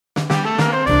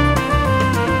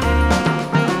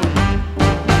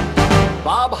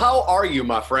How are you,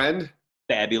 my friend?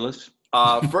 Fabulous.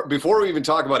 Before we even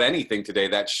talk about anything today,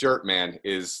 that shirt, man,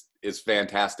 is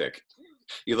fantastic.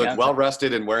 You look Yeah, well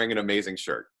rested and wearing an amazing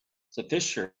shirt. it's a fish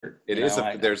shirt. It is.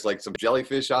 There's like some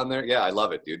jellyfish on there. Yeah, I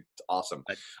love it, dude. It's awesome.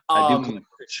 I do collect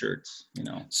fish shirts.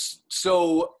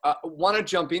 So want to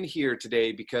jump in here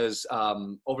today because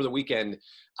over the weekend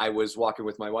I was walking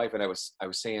with my wife and I was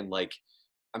saying, like,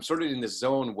 I'm sort of in this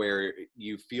zone where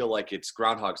you feel like it's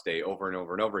Groundhog's Day over and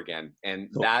over and over again. And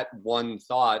that one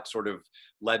thought sort of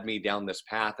led me down this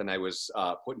path. And I was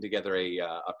putting together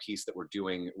a piece that we're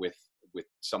doing with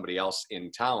somebody else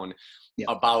in town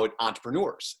about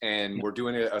entrepreneurs. And we're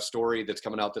doing a story that's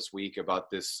coming out this week about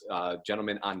this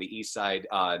gentleman on the east side,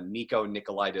 Nico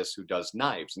Nicolaitis, who does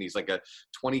knives. And he's like a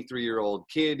 23-year-old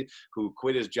kid who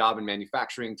quit his job in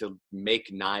manufacturing to make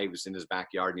knives in his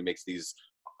backyard. And he makes these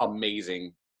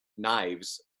amazing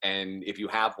knives, and if you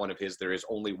have one of his, there is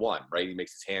only one, right? He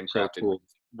makes his handcrafted, so cool.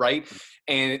 Right?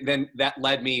 And then that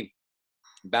led me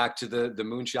back to the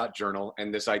Moonshot Journal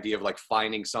and this idea of like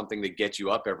finding something that gets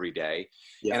you up every day.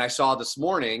 And I saw this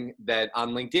morning that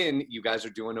on LinkedIn you guys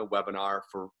are doing a webinar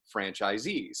for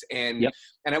franchisees, and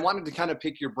I wanted to kind of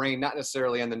pick your brain, not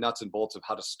necessarily on the nuts and bolts of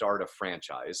how to start a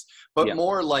franchise, but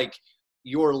more like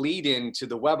your lead in to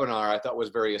the webinar. I thought was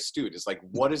very astute. It's like,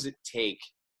 what does it take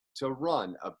to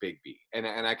run a BIGGBY? And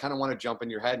I kind of want to jump in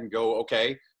your head and go,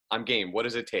 okay, I'm game. What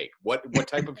does it take? What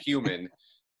type of human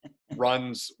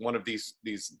runs one of these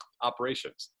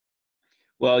operations?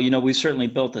 Well, we certainly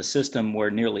built a system where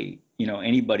nearly,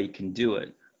 anybody can do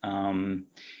it. And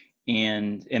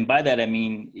by that, I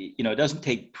mean, it doesn't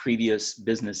take previous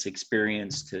business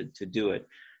experience to do it.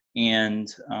 And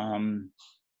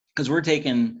because we're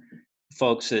taking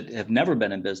folks that have never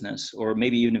been in business, or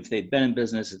maybe even if they've been in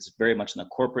business, it's very much on the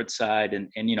corporate side, and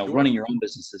running your own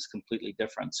business is completely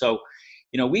different. So,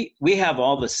 we have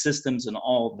all the systems and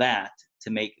all that to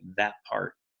make that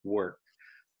part work.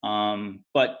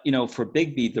 But, for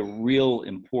BIGGBY, the real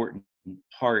important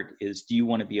part is, do you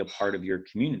want to be a part of your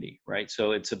community, right?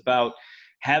 So it's about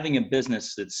having a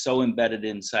business that's so embedded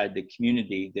inside the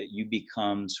community that you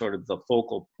become sort of the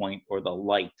focal point or the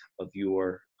light of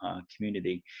your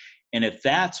community. And if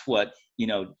that's what,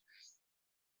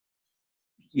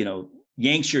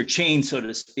 yanks your chain, so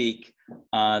to speak,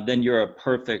 then you're a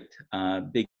perfect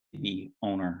BIGGBY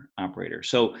owner operator.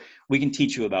 So we can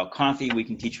teach you about coffee, we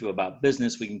can teach you about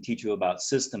business, we can teach you about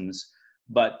systems,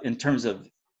 but in terms of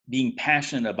being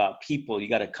passionate about people, you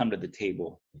got to come to the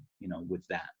table, with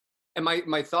that. And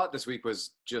my thought this week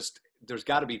was just, there's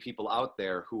got to be people out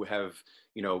there who have,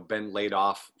 been laid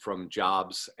off from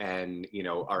jobs and,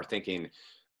 are thinking,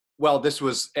 well, this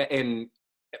was, and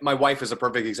my wife is a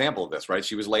perfect example of this, right?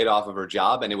 She was laid off of her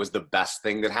job and it was the best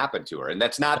thing that happened to her. And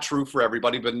that's not true for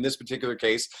everybody, but in this particular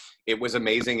case, it was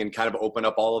amazing and kind of opened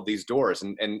up all of these doors.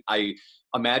 And I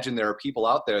imagine there are people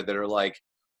out there that are like,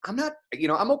 I'm not,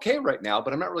 I'm okay right now,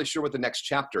 but I'm not really sure what the next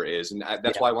chapter is. And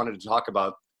that's why I wanted to talk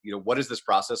about, what is this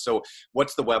process? So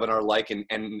what's the webinar like?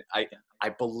 And I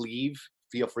believe,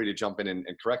 feel free to jump in and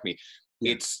correct me.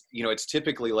 It's, it's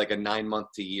typically like a 9-month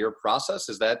to year process.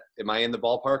 Am I in the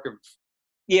ballpark of?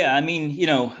 Yeah. I mean,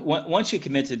 once you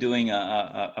commit to doing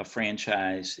a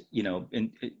franchise,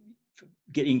 and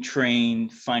getting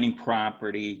trained, finding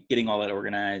property, getting all that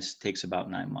organized takes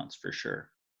about 9 months for sure.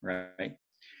 Right.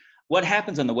 What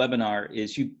happens on the webinar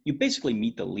is you basically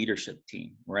meet the leadership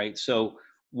team, right? So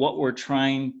what we're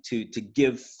trying to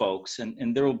give folks,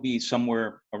 and there will be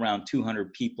somewhere around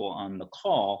 200 people on the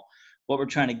call, what we're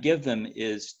trying to give them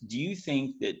is, do you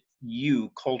think that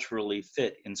you culturally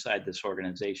fit inside this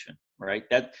organization, right?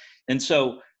 And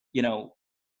so,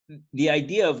 the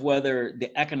idea of whether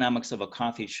the economics of a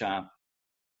coffee shop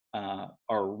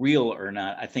are real or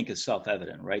not, I think is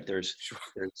self-evident, right? There's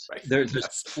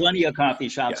plenty of coffee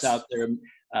shops out there,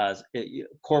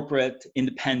 corporate,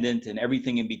 independent, and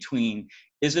everything in between.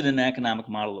 Is it an economic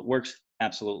model that works?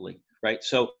 Absolutely, right?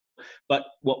 So, but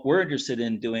what we're interested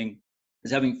in doing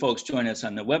is having folks join us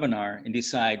on the webinar and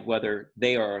decide whether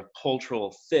they are a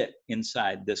cultural fit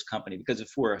inside this company. Because if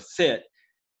we're a fit,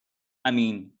 I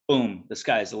mean, boom, the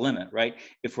sky's the limit, right?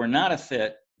 If we're not a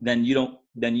fit, then you don't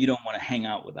want to hang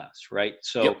out with us, right?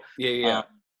 So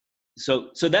so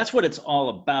that's what it's all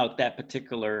about. That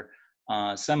particular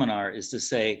seminar is to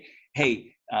say,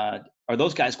 hey, are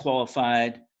those guys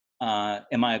qualified?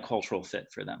 Am I a cultural fit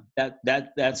for them?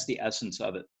 That's the essence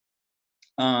of it.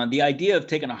 The idea of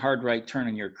taking a hard right turn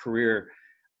in your career,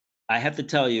 I have to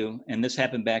tell you, and this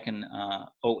happened back in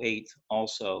 2008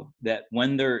 also, that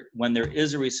when there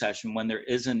is a recession, when there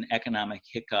is an economic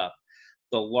hiccup,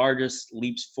 the largest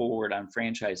leaps forward on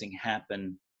franchising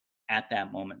happen at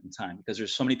that moment in time, because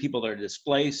there's so many people that are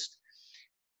displaced.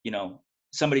 You know,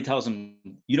 somebody tells them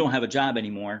you don't have a job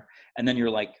anymore, and then you're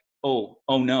like, oh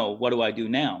no, what do I do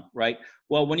now, right?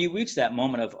 Well, when you reach that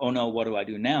moment of, oh no, what do I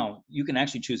do now, you can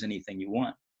actually choose anything you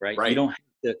want, right? You Right. don't have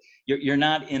to, you're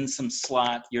not in some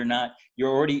slot, you're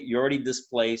already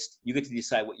displaced. You get to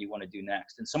decide what you want to do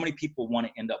next. And so many people want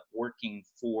to end up working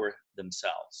for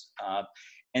themselves.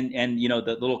 And you know,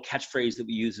 the little catchphrase that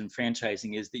we use in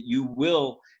franchising is that you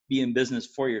will be in business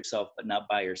for yourself, but not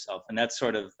by yourself. And that's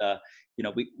sort of you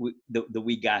know,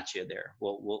 we got you there.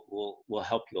 We'll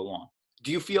help you along.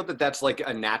 Do you feel that that's like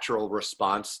a natural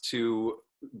response to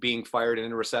being fired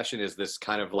in a recession? Is this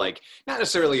kind of like, not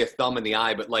necessarily a thumb in the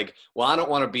eye, but like, well, I don't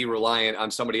want to be reliant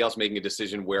on somebody else making a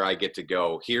decision where I get to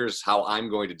go. Here's how I'm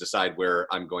going to decide where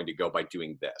I'm going to go by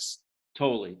doing this.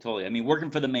 Totally, totally. I mean,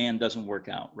 working for the man doesn't work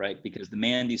out, right? Because the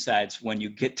man decides when you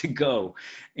get to go.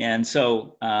 And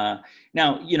so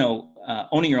now, you know,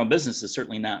 owning your own business is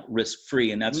certainly not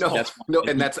risk-free, and that's No,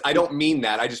 and that's, I don't mean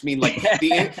that. I just mean like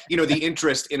you know, the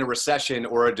interest in a recession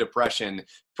or a depression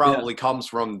probably comes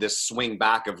from this swing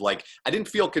back of like, I didn't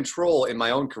feel control in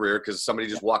my own career because somebody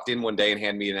just walked in one day and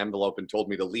handed me an envelope and told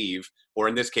me to leave, or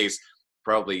in this case,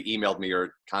 probably emailed me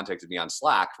or contacted me on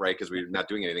Slack, right? Because we're not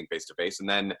doing anything face to face. And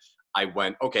then I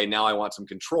went, okay, now I want some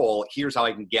control. Here's how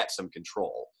I can get some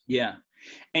control. Yeah.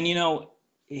 And you know,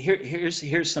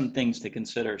 here's some things to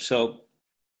consider. So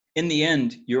in the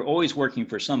end, you're always working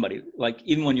for somebody. Like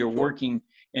even when you're working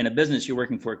in a business, you're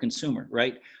working for a consumer,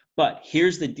 right? But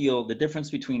here's the deal, the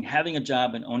difference between having a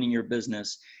job and owning your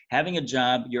business. Having a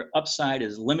job, your upside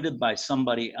is limited by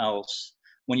somebody else.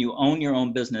 When you own your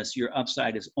own business, your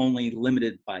upside is only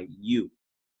limited by you.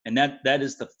 And that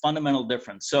is the fundamental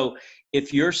difference. So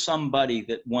if you're somebody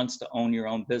that wants to own your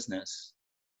own business,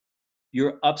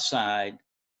 your upside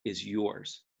is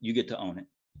yours. You get to own it.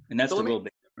 And that's the real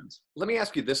big difference. Let me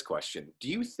ask you this question. Do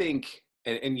you think,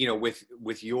 and you know,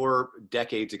 with your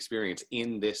decades experience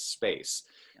in this space,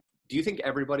 do you think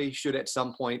everybody should at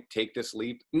some point take this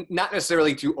leap? Not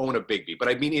necessarily to own a BIGGBY, but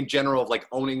I mean in general of like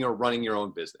owning or running your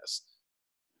own business.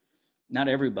 Not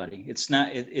everybody.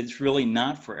 It's really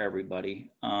not for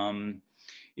everybody. You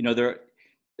know,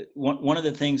 one of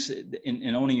the things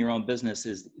in owning your own business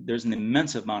is there's an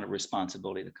immense amount of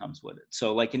responsibility that comes with it.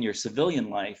 So like in your civilian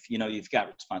life, you know, you've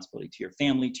got responsibility to your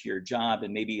family, to your job,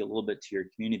 and maybe a little bit to your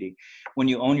community. When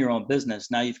you own your own business,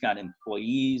 now you've got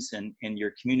employees and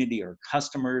your community are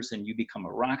customers, and you become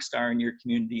a rock star in your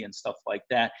community and stuff like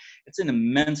that. It's an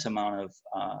immense amount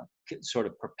of sort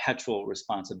of perpetual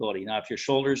responsibility. Now, if your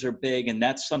shoulders are big and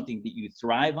that's something that you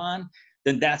thrive on,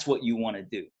 then that's what you want to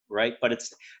do, right? But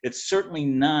it's certainly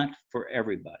not for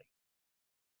everybody.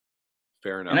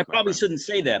 Fair enough. And I probably shouldn't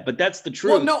say that, but that's the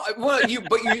truth. Well, no,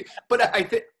 but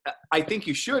I think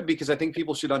you should, because I think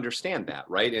people should understand that,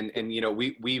 right? And you know,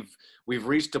 we've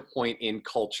reached a point in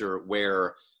culture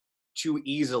where too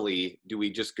easily do we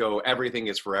just go, everything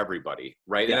is for everybody,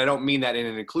 right? Yeah. And I don't mean that in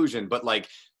an inclusion, but like,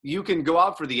 you can go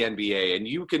out for the NBA and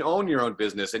you can own your own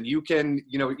business and you can,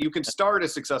 you know, you can start a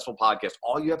successful podcast.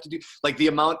 All you have to do, like the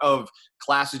amount of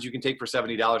classes you can take for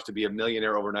 $70 to be a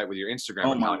millionaire overnight with your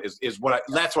Instagram account is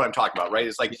that's what I'm talking about, right?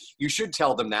 It's like, you should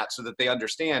tell them that so that they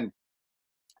understand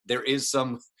there is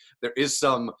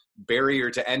some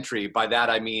barrier to entry. By that,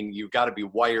 I mean, you've got to be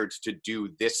wired to do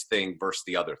this thing versus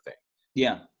the other thing.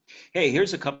 Yeah. Hey,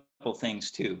 here's a couple things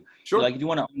too. Sure. Like if you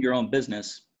want to own your own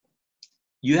business,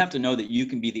 you have to know that you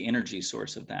can be the energy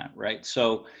source of that, right?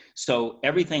 So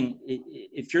everything,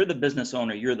 if you're the business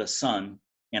owner, you're the sun,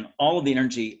 and all of the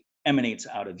energy emanates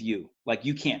out of you. Like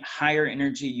you can't hire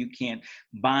energy, you can't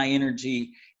buy energy.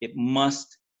 It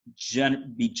must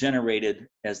be generated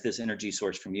as this energy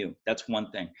source from you. That's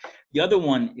one thing. The other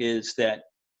one is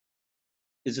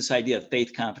this idea of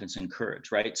faith, confidence, and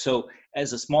courage, right? So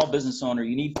as a small business owner,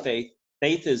 you need faith.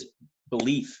 Faith is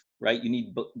belief, right? You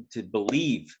need to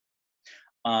believe.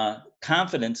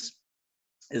 Confidence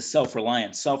is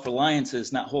self-reliance. Self-reliance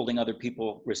is not holding other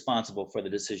people responsible for the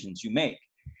decisions you make.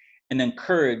 And then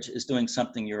courage is doing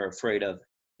something you're afraid of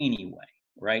anyway,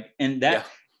 right? And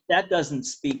that doesn't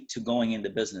speak to going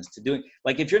into business, to doing,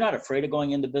 like if you're not afraid of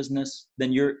going into business,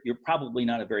 then you're probably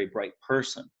not a very bright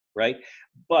person, right?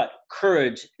 But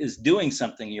courage is doing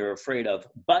something you're afraid of,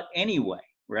 but anyway,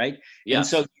 right? Yes. And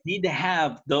so you need to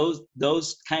have those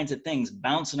kinds of things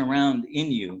bouncing around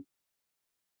in you,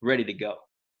 ready to go.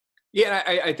 Yeah,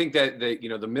 I think that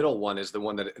the middle one is the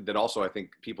one that also I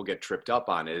think people get tripped up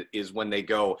on, is when they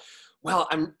go, well,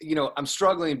 I'm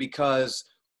struggling because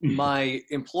my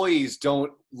employees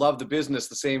don't love the business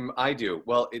the same I do.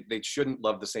 Well, they shouldn't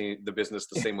love the business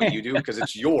the same way you do, because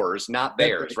it's yours, not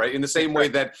theirs, right? In the same way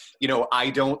that, I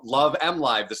don't love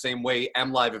MLive the same way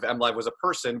MLive, if MLive was a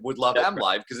person, would love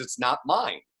MLive, because it's not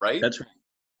mine, right? That's right.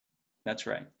 That's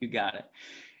right. You got it.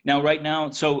 Now, right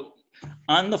now, so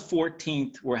on the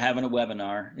 14th, we're having a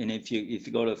webinar, and if you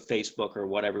go to Facebook or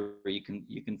whatever, you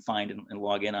can find and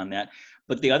log in on that.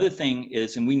 But the other thing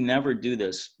is, and we never do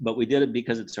this, but we did it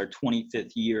because it's our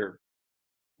 25th year.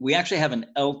 We actually have an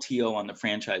LTO on the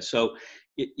franchise. So,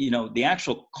 the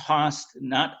actual cost,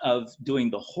 not of doing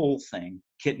the whole thing,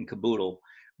 kit and caboodle,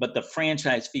 but the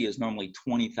franchise fee is normally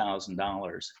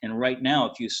 $20,000. And right now,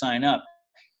 if you sign up,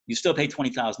 you still pay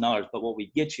 $20,000, but what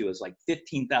we get you is like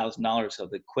 $15,000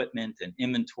 of equipment and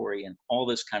inventory and all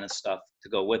this kind of stuff to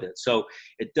go with it. So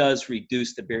it does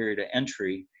reduce the barrier to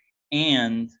entry,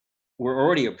 and we're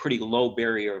already a pretty low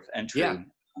barrier of entry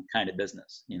kind of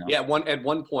business, Yeah, at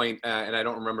one point, and I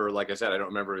don't remember, like I said, I don't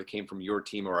remember if it came from your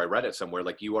team or I read it somewhere,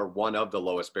 like you are one of the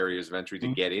lowest barriers of entry to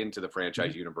get into the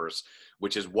franchise universe,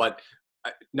 which is what,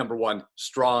 number one,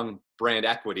 strong brand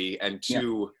equity, and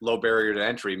two, low barrier to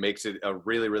entry makes it a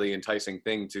really, really enticing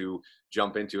thing to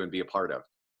jump into and be a part of.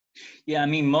 Yeah, I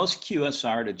mean, most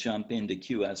QSR to jump into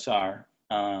QSR.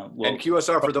 And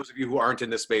QSR, for those of you who aren't in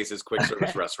this space, is quick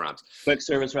service restaurants. Quick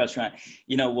service restaurant,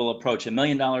 will approach $1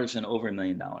 million and over $1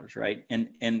 million, right?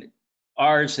 And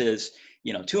ours is,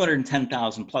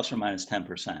 210,000 plus or minus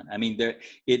 10%. I mean,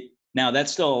 now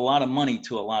that's still a lot of money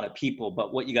to a lot of people,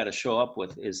 but what you got to show up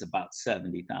with is about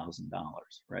 $70,000,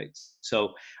 right?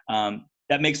 So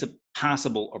that makes it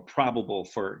possible or probable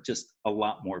for just a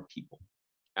lot more people.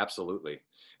 Absolutely.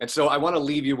 And so I want to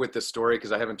leave you with this story,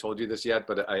 because I haven't told you this yet,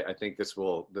 but I think this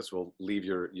will leave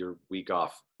your week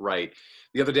off right.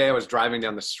 The other day I was driving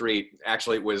down the street.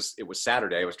 Actually, it was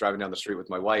Saturday. I was driving down the street with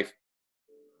my wife,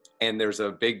 and there's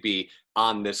a BIGGBY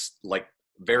on this like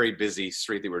very busy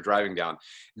street that we were driving down.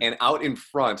 And out in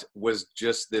front was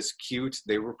just this cute,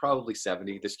 they were probably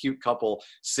 70, this cute couple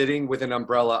sitting with an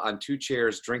umbrella on two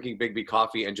chairs, drinking BIGGBY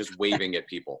coffee and just waving at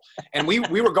people. And we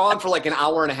were gone for like an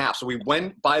hour and a half. So we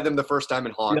went by them the first time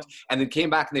and honked, and then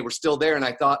came back and they were still there. And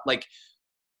I thought, like,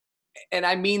 and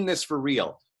I mean this for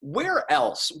real, where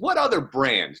else, what other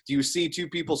brand do you see two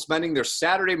people spending their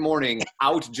Saturday morning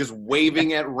out just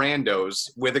waving at randos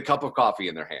with a cup of coffee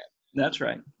in their hand? That's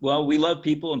right. Well, we love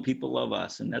people and people love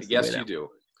us. And that's yes, you do.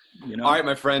 All right,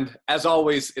 my friend. As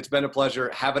always, it's been a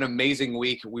pleasure. Have an amazing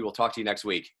week. We will talk to you next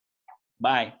week.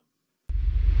 Bye.